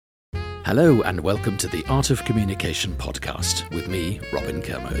Hello and welcome to the Art of Communication podcast with me, Robin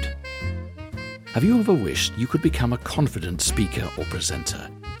Kermode. Have you ever wished you could become a confident speaker or presenter?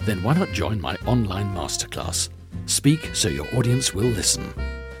 Then why not join my online masterclass, Speak So Your Audience Will Listen.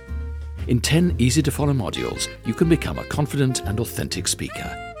 In 10 easy-to-follow modules, you can become a confident and authentic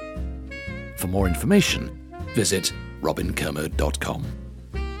speaker. For more information, visit robinkermode.com.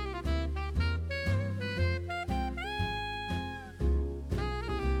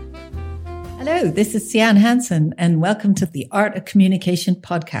 Hello, this is Sian Hansen, and welcome to the Art of Communication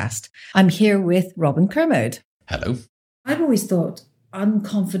podcast. I'm here with Robin Kermode. Hello. I've always thought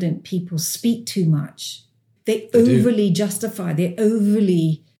unconfident people speak too much. They overly justify, they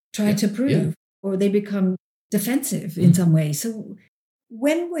overly try to prove, or they become defensive in some way. So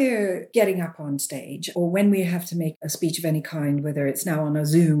when we're getting up on stage, or when we have to make a speech of any kind, whether it's now on a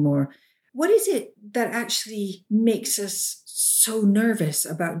Zoom, or what is it that actually makes us so nervous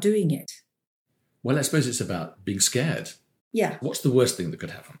about doing it? Well, I suppose it's about being scared. Yeah. What's the worst thing that could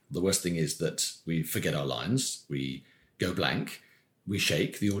happen? The worst thing is that we forget our lines, we go blank, we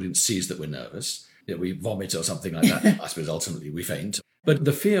shake, the audience sees that we're nervous, we vomit or something like that. I suppose ultimately we faint. But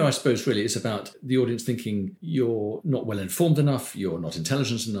the fear, I suppose, really is about the audience thinking you're not well informed enough, you're not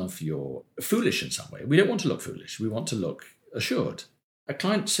intelligent enough, you're foolish in some way. We don't want to look foolish. We want to look assured. A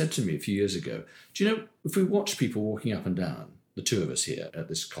client said to me a few years ago, do you know, if we watch people walking up and down, the two of us here at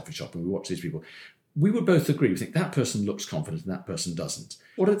this coffee shop, and we watch these people, we would both agree. We think that person looks confident and that person doesn't.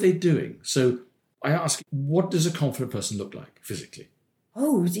 What are they doing? So I ask, what does a confident person look like physically?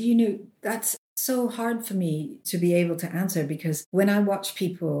 Oh, that's so hard for me to be able to answer, because when I watch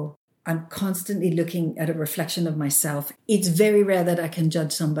people, I'm constantly looking at a reflection of myself. It's very rare that I can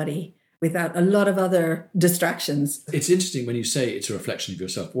judge somebody without a lot of other distractions. It's interesting when you say it's a reflection of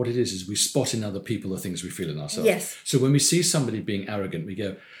yourself. What it is we spot in other people the things we feel in ourselves. Yes. So when we see somebody being arrogant, we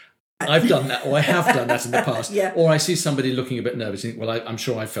go, I've done that, or I have done that in the past. Yeah. Or I see somebody looking a bit nervous and think, well, I'm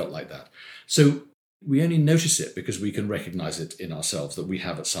sure I felt like that. So we only notice it because we can recognize it in ourselves that we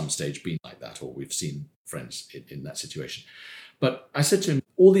have at some stage been like that, or we've seen friends in that situation. But I said to him,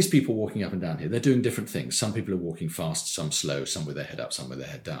 all these people walking up and down here, they're doing different things. Some people are walking fast, some slow, some with their head up, some with their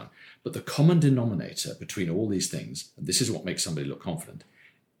head down. But the common denominator between all these things, and this is what makes somebody look confident,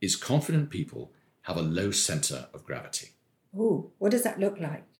 is confident people have a low center of gravity. Oh, what does that look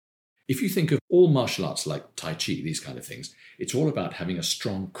like? If you think of all martial arts like Tai Chi, these kind of things, it's all about having a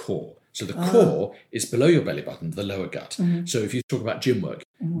strong core. So the core is below your belly button, the lower gut. Mm-hmm. So if you talk about gym work,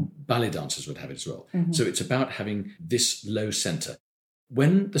 ballet dancers would have it as well. Mm-hmm. So it's about having this low center.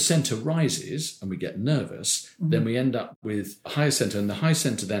 When the center rises and we get nervous, then we end up with a higher center. And the high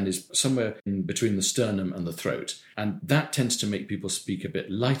center then is somewhere in between the sternum and the throat. And that tends to make people speak a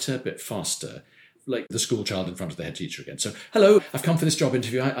bit lighter, a bit faster, like the school child in front of the head teacher again. So, hello, I've come for this job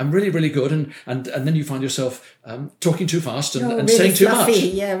interview. I'm really, really good. And then you find yourself talking too fast and really saying too fluffy. much.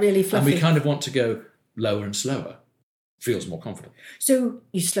 Yeah, really fluffy. And we kind of want to go lower and slower. Feels more confident. So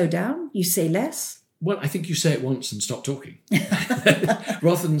you slow down, you say less? Well, I think you say it once and stop talking.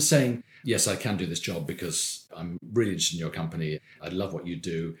 Rather than saying, yes, I can do this job because I'm really interested in your company. I love what you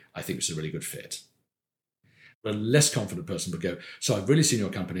do. I think it's a really good fit. A less confident person would go, so I've really seen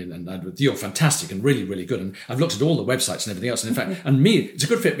your company and you're fantastic and really, really good. And I've looked at all the websites and everything else. And in fact, and me, it's a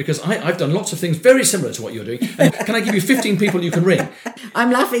good fit because I've done lots of things very similar to what you're doing. And can I give you 15 people you can ring?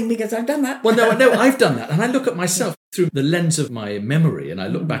 I'm laughing because I've done that. Well, no, I've done that. And I look at myself through the lens of my memory and I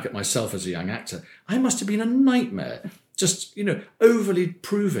look back at myself as a young actor. I must have been a nightmare, just, overly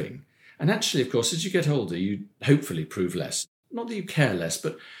proving. And actually, of course, as you get older, you hopefully prove less. Not that you care less,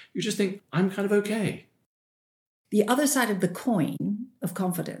 but you just think, I'm kind of okay. The other side of the coin of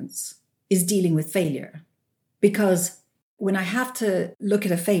confidence is dealing with failure. Because when I have to look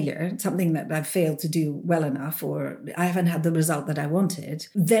at a failure, something that I've failed to do well enough, or I haven't had the result that I wanted,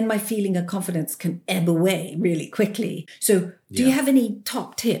 then my feeling of confidence can ebb away really quickly. So do you have any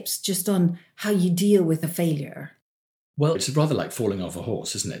top tips just on how you deal with a failure? Well, it's rather like falling off a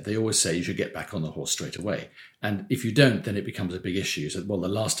horse, isn't it? They always say you should get back on the horse straight away. And if you don't, then it becomes a big issue. So, well, the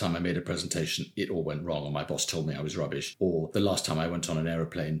last time I made a presentation, it all went wrong, or my boss told me I was rubbish. Or the last time I went on an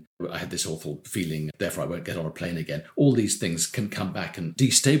aeroplane, I had this awful feeling, therefore I won't get on a plane again. All these things can come back and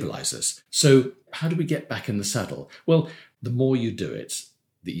destabilize us. So how do we get back in the saddle? Well, the more you do it,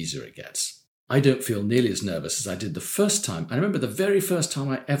 the easier it gets. I don't feel nearly as nervous as I did the first time. I remember the very first time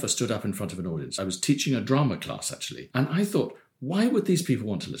I ever stood up in front of an audience. I was teaching a drama class, actually. And I thought, why would these people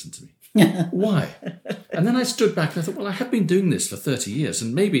want to listen to me? Why? And then I stood back and I thought, well, I have been doing this for 30 years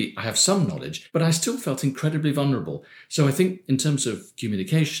and maybe I have some knowledge, but I still felt incredibly vulnerable. So I think in terms of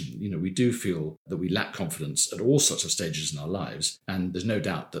communication, we do feel that we lack confidence at all sorts of stages in our lives. And there's no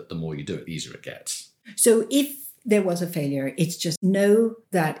doubt that the more you do it, the easier it gets. So if there was a failure, it's just know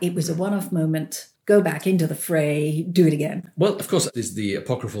that it was a one-off moment, go back into the fray, do it again. Well, of course, there's the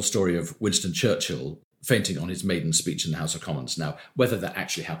apocryphal story of Winston Churchill fainting on his maiden speech in the House of Commons. Now, whether that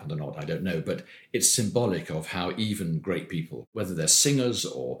actually happened or not, I don't know, but it's symbolic of how even great people, whether they're singers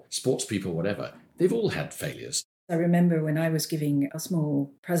or sports people, whatever, they've all had failures. I remember when I was giving a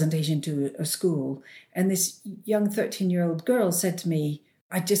small presentation to a school, and this young 13-year-old girl said to me,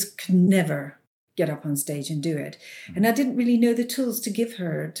 I just could never get up on stage and do it. And I didn't really know the tools to give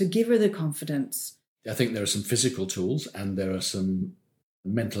her the confidence. I think there are some physical tools and there are some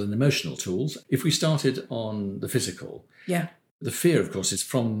mental and emotional tools. If we started on the physical, the fear, of course, is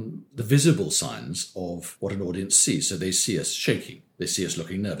from the visible signs of what an audience sees. So they see us shaking, they see us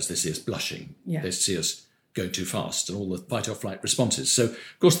looking nervous, they see us blushing, they see us going too fast and all the fight or flight responses. So,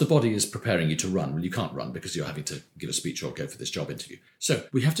 of course, the body is preparing you to run. Well, you can't run because you're having to give a speech or go for this job interview. So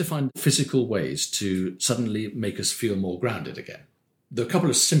we have to find physical ways to suddenly make us feel more grounded again. There are a couple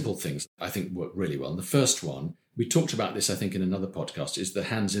of simple things I think work really well. And the first one, we talked about this, I think, in another podcast, is the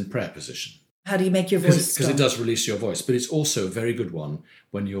hands in prayer position. How do you make your voice Because it does release your voice, but it's also a very good one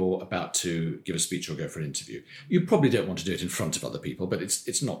when you're about to give a speech or go for an interview. You probably don't want to do it in front of other people, but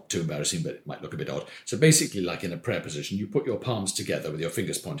it's not too embarrassing, but it might look a bit odd. So basically, like in a prayer position, you put your palms together with your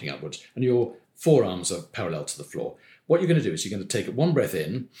fingers pointing upwards and your forearms are parallel to the floor. What you're going to do is you're going to take one breath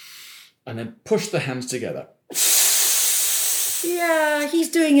in and then push the hands together. Yeah, he's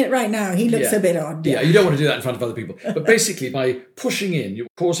doing it right now. He looks a bit odd. Yeah, you don't want to do that in front of other people. But basically, by pushing in, you're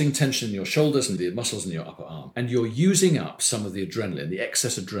causing tension in your shoulders and the muscles in your upper arm. And you're using up some of the adrenaline, the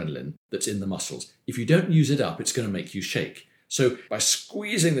excess adrenaline that's in the muscles. If you don't use it up, it's going to make you shake. So by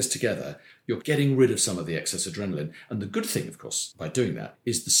squeezing this together, you're getting rid of some of the excess adrenaline. And the good thing, of course, by doing that,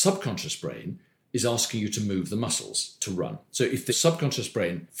 is the subconscious brain is asking you to move the muscles to run. So if the subconscious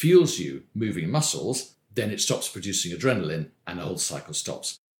brain feels you moving muscles, then it stops producing adrenaline and the whole cycle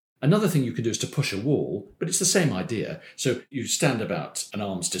stops. Another thing you can do is to push a wall, but it's the same idea. So you stand about an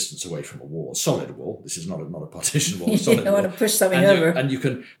arm's distance away from a wall, solid wall. This is not a partition wall, a solid wall. You don't want to push something over. And you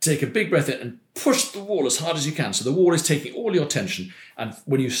can take a big breath in and push the wall as hard as you can. So the wall is taking all your tension. And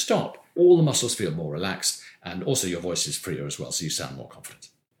when you stop, all the muscles feel more relaxed. And also your voice is freer as well, so you sound more confident.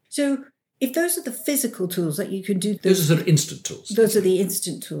 So if those are the physical tools that you can do... Those are sort of instant tools. Those are the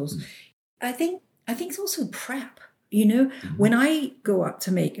instant tools. I think it's also prep. When I go up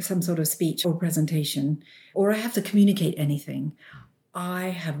to make some sort of speech or presentation, or I have to communicate anything, I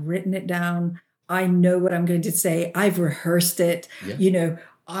have written it down. I know what I'm going to say. I've rehearsed it. Yeah.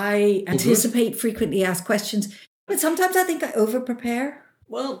 I anticipate frequently asked questions. But sometimes I think I over-prepare.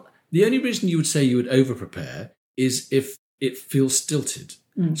 Well, the only reason you would say you would over-prepare is if it feels stilted.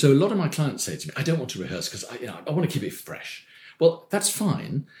 So a lot of my clients say to me, I don't want to rehearse because I want to keep it fresh. Well, that's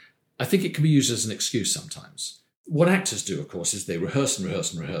fine. I think it can be used as an excuse sometimes. What actors do, of course, is they rehearse and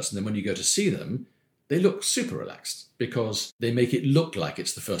rehearse and rehearse. And then when you go to see them, they look super relaxed because they make it look like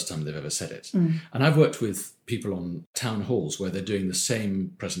it's the first time they've ever said it. And I've worked with people on town halls where they're doing the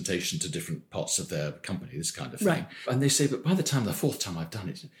same presentation to different parts of their company, this kind of thing. Right. And they say, but by the time the fourth time I've done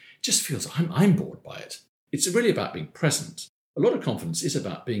it, it just feels I'm bored by it. It's really about being present. A lot of confidence is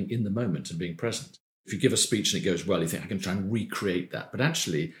about being in the moment and being present. If you give a speech and it goes well, you think, I can try and recreate that. But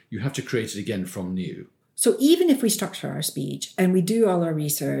actually, you have to create it again from new. So even if we structure our speech and we do all our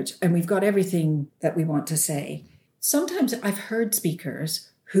research and we've got everything that we want to say, sometimes I've heard speakers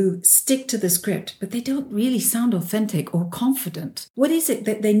who stick to the script, but they don't really sound authentic or confident. What is it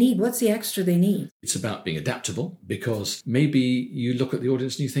that they need? What's the extra they need? It's about being adaptable, because maybe you look at the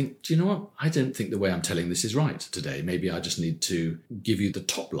audience and you think, do you know what? I don't think the way I'm telling this is right today. Maybe I just need to give you the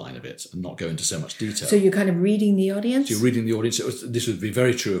top line of it and not go into so much detail. So you're kind of reading the audience? So you're reading the audience. This would be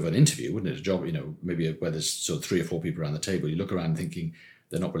very true of an interview, wouldn't it? A job, maybe where there's sort of 3 or 4 people around the table. You look around thinking,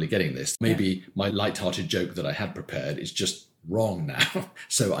 they're not really getting this. Maybe my light-hearted joke that I had prepared is just wrong now,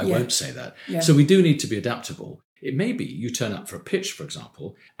 so I won't say that. So we do need to be adaptable. It may be you turn up for a pitch, for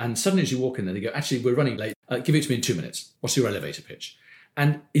example, and suddenly as you walk in there, they go, actually, we're running late. Give it to me in 2 minutes. What's your elevator pitch?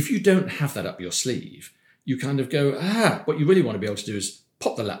 And if you don't have that up your sleeve, you kind of go, what you really want to be able to do is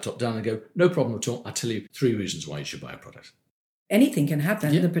pop the laptop down and go, no problem at all. I'll tell you 3 reasons why you should buy a product. Anything can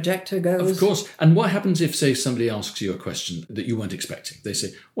happen. The projector goes. Of course. And what happens if, say, somebody asks you a question that you weren't expecting? They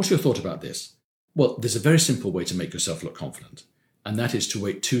say, what's your thought about this? Well, there's a very simple way to make yourself look confident, and that is to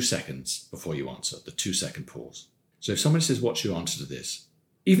wait 2 seconds before you answer, the 2-second pause. So if somebody says, what's your answer to this?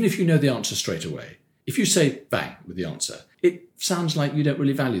 Even if you know the answer straight away, if you say bang with the answer, it sounds like you don't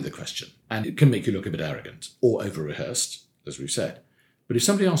really value the question. And it can make you look a bit arrogant or over-rehearsed, as we've said. But if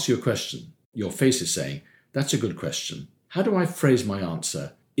somebody asks you a question, your face is saying, that's a good question. How do I phrase my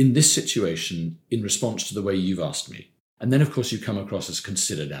answer in this situation in response to the way you've asked me? And then, of course, you come across as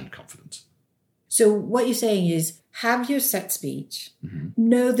considered and confident. So what you're saying is have your set speech,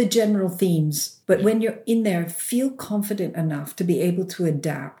 know the general themes, but when you're in there, feel confident enough to be able to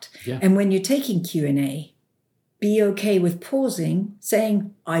adapt. Yeah. And when you're taking Q&A, be okay with pausing,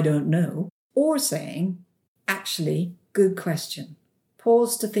 saying, I don't know, or saying, actually, good question.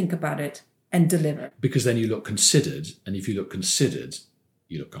 Pause to think about it and deliver. Because then you look considered, and if you look considered,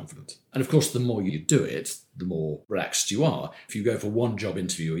 you look confident. And of course, the more you do it, the more relaxed you are. If you go for one job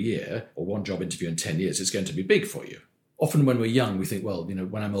interview a year or one job interview in 10 years, it's going to be big for you. Often when we're young, we think, well,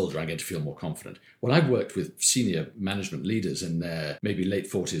 when I'm older, I'm going to feel more confident. Well, I've worked with senior management leaders in their maybe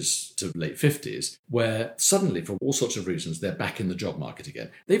late 40s to late 50s, where suddenly, for all sorts of reasons, they're back in the job market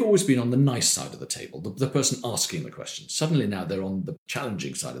again. They've always been on the nice side of the table, the person asking the question. Suddenly now they're on the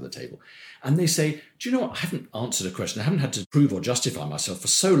challenging side of the table. And they say, do you know what? I haven't answered a question. I haven't had to prove or justify myself for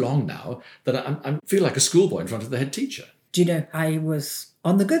so long now that I feel like a schoolboy in front of the head teacher. Do you know, I was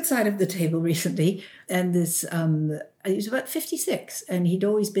on the good side of the table recently, and this, he was about 56, and he'd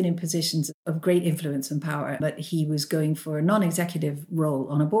always been in positions of great influence and power, but he was going for a non-executive role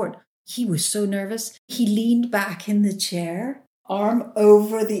on a board. He was so nervous. He leaned back in the chair, arm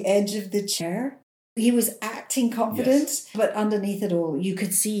over the edge of the chair. He was acting confident, but underneath it all, you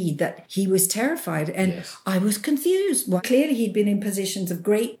could see that he was terrified. And I was confused. Well, clearly he'd been in positions of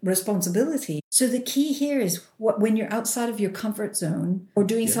great responsibility. So the key here is when you're outside of your comfort zone or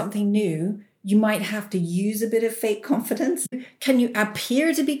doing something new, you might have to use a bit of fake confidence. Can you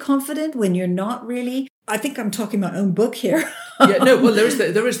appear to be confident when you're not really? I think I'm talking my own book here. Well, there is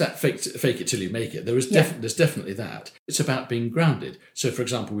that fake it till you make it. There's definitely that. It's about being grounded. So, for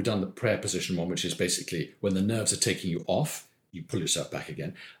example, we've done the prayer position one, which is basically when the nerves are taking you off, you pull yourself back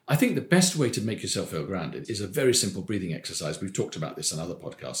again. I think the best way to make yourself feel grounded is a very simple breathing exercise. We've talked about this on other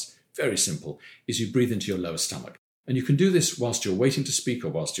podcasts. Very simple, is you breathe into your lower stomach. And you can do this whilst you're waiting to speak or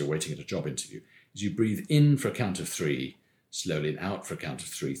whilst you're waiting at a job interview. Is you breathe in for a count of 3, slowly, and out for a count of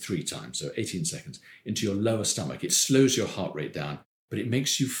 3 times, so 18 seconds, into your lower stomach. It slows your heart rate down, but it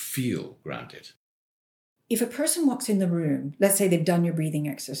makes you feel grounded. If a person walks in the room, let's say they've done your breathing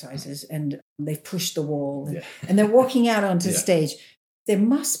exercises and they've pushed the wall and they're walking out onto stage, there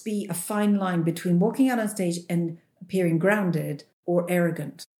must be a fine line between walking out on stage and appearing grounded or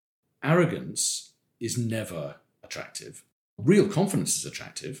arrogant. Arrogance is never attractive. Real confidence is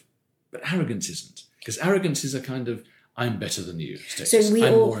attractive, but arrogance isn't. Because arrogance is a kind of, I'm better than you status.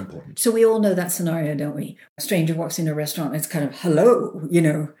 I'm more important. So we all know that scenario, don't we? A stranger walks in a restaurant and it's kind of, hello,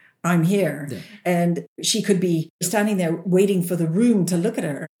 I'm here. Yeah. And she could be standing there waiting for the room to look at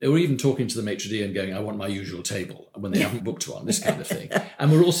her. They were even talking to the maitre d' and going, I want my usual table, when they haven't booked one, this kind of thing.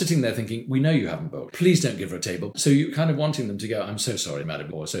 And we're all sitting there thinking, we know you haven't booked. Please don't give her a table. So you're kind of wanting them to go, I'm so sorry,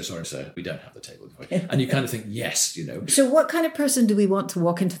 madam, or so sorry, sir, we don't have the table. And you kind of think, yes, So what kind of person do we want to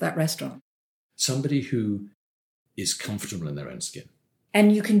walk into that restaurant? Somebody who is comfortable in their own skin.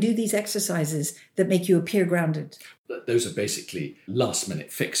 And you can do these exercises that make you appear grounded. Those are basically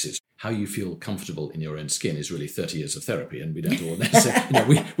last-minute fixes. How you feel comfortable in your own skin is really 30 years of therapy, and we don't all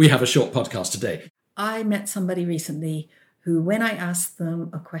necessarily, we have a short podcast today. I met somebody recently who, when I asked them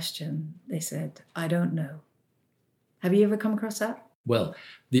a question, they said, I don't know. Have you ever come across that? Well,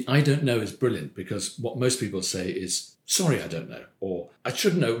 the I don't know is brilliant, because what most people say is, sorry, I don't know, or I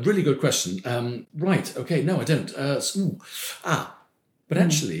should know, really good question. Right, okay, no, I don't. But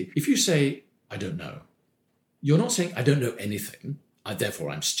actually, if you say, I don't know, you're not saying, I don't know anything, therefore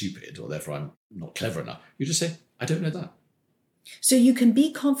I'm stupid, or therefore I'm not clever enough. You just say, I don't know that. So you can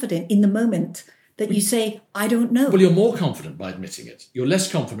be confident in the moment that you say, I don't know. Well, you're more confident by admitting it. You're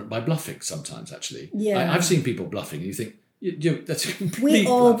less confident by bluffing sometimes, actually. Yeah. I've seen people bluffing, and you think, that's a complete We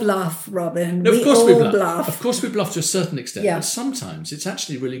all bluff, Robin. No, of course we bluff. Of course we bluff to a certain extent. Yeah. But sometimes it's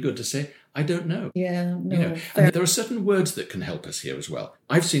actually really good to say, I don't know. Yeah, no. And there are certain words that can help us here as well.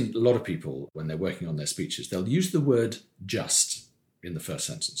 I've seen a lot of people, when they're working on their speeches, they'll use the word just in the first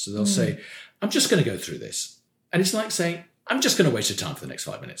sentence. So they'll say, I'm just going to go through this. And it's like saying, I'm just going to waste your time for the next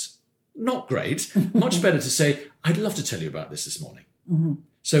 5 minutes. Not great. Much better to say, I'd love to tell you about this morning. Mm-hmm.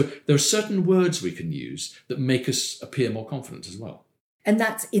 So there are certain words we can use that make us appear more confident as well. And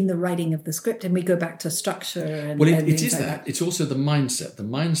that's in the writing of the script. And we go back to structure. It is that. It's also the mindset. The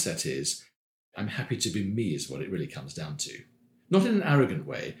mindset is, I'm happy to be me is what it really comes down to. Not in an arrogant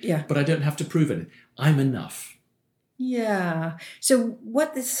way, but I don't have to prove anything. I'm enough. Yeah. So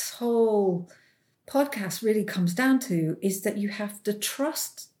what this whole podcast really comes down to is that you have to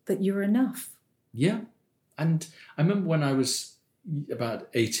trust that you're enough. Yeah. And I remember when I was about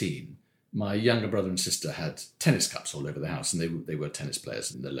 18, my younger brother and sister had tennis cups all over the house, and they were tennis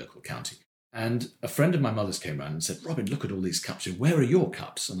players in the local county. And a friend of my mother's came around and said, Robin, look at all these cups. Where are your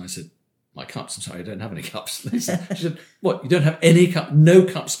cups? And I said, my cups? I'm sorry, I don't have any cups. She said, what, you don't have any cup? No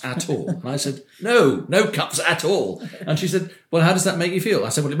cups at all? And I said, no cups at all. And she said, well, how does that make you feel? I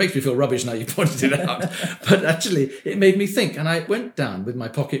said, well, it makes me feel rubbish now you pointed it out. But actually, it made me think. And I went down with my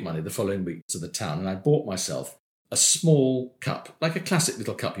pocket money the following week to the town, and I bought myself a small cup, like a classic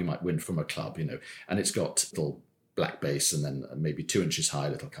little cup you might win from a club, and it's got a little black base and then maybe 2 inches high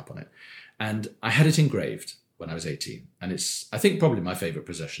little cup on it. And I had it engraved when I was 18. And it's, I think, probably my favourite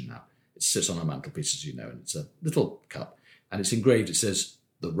possession now. It sits on a mantelpiece, as you know, and it's a little cup. And it's engraved, it says,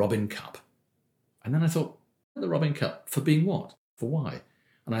 the Robin Cup. And then I thought, the Robin Cup, for being what? For why?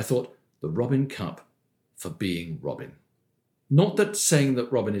 And I thought, the Robin Cup for being Robin. Not that saying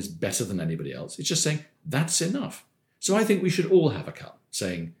that Robin is better than anybody else. It's just saying, that's enough. So I think we should all have a cup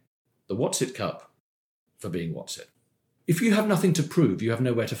saying, the What's It Cup for being What's It. If you have nothing to prove, you have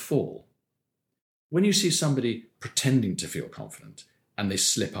nowhere to fall. When you see somebody pretending to feel confident and they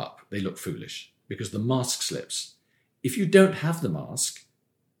slip up, they look foolish because the mask slips. If you don't have the mask,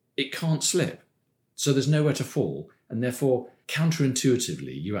 it can't slip. So there's nowhere to fall, and therefore,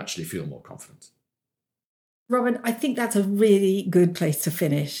 counterintuitively, you actually feel more confident. Robin, I think that's a really good place to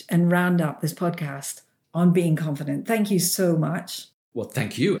finish and round up this podcast on being confident. Thank you so much. Well,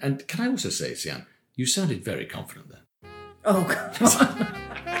 thank you. And can I also say, Sian, you sounded very confident there. Oh, come on.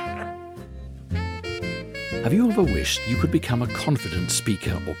 Have you ever wished you could become a confident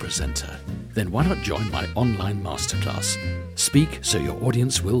speaker or presenter? Then why not join my online masterclass, Speak So Your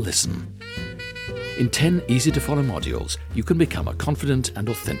Audience Will Listen. In 10 easy-to-follow modules, you can become a confident and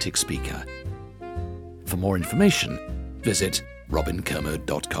authentic speaker. For more information, visit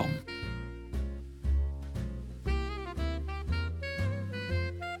robinkermode.com.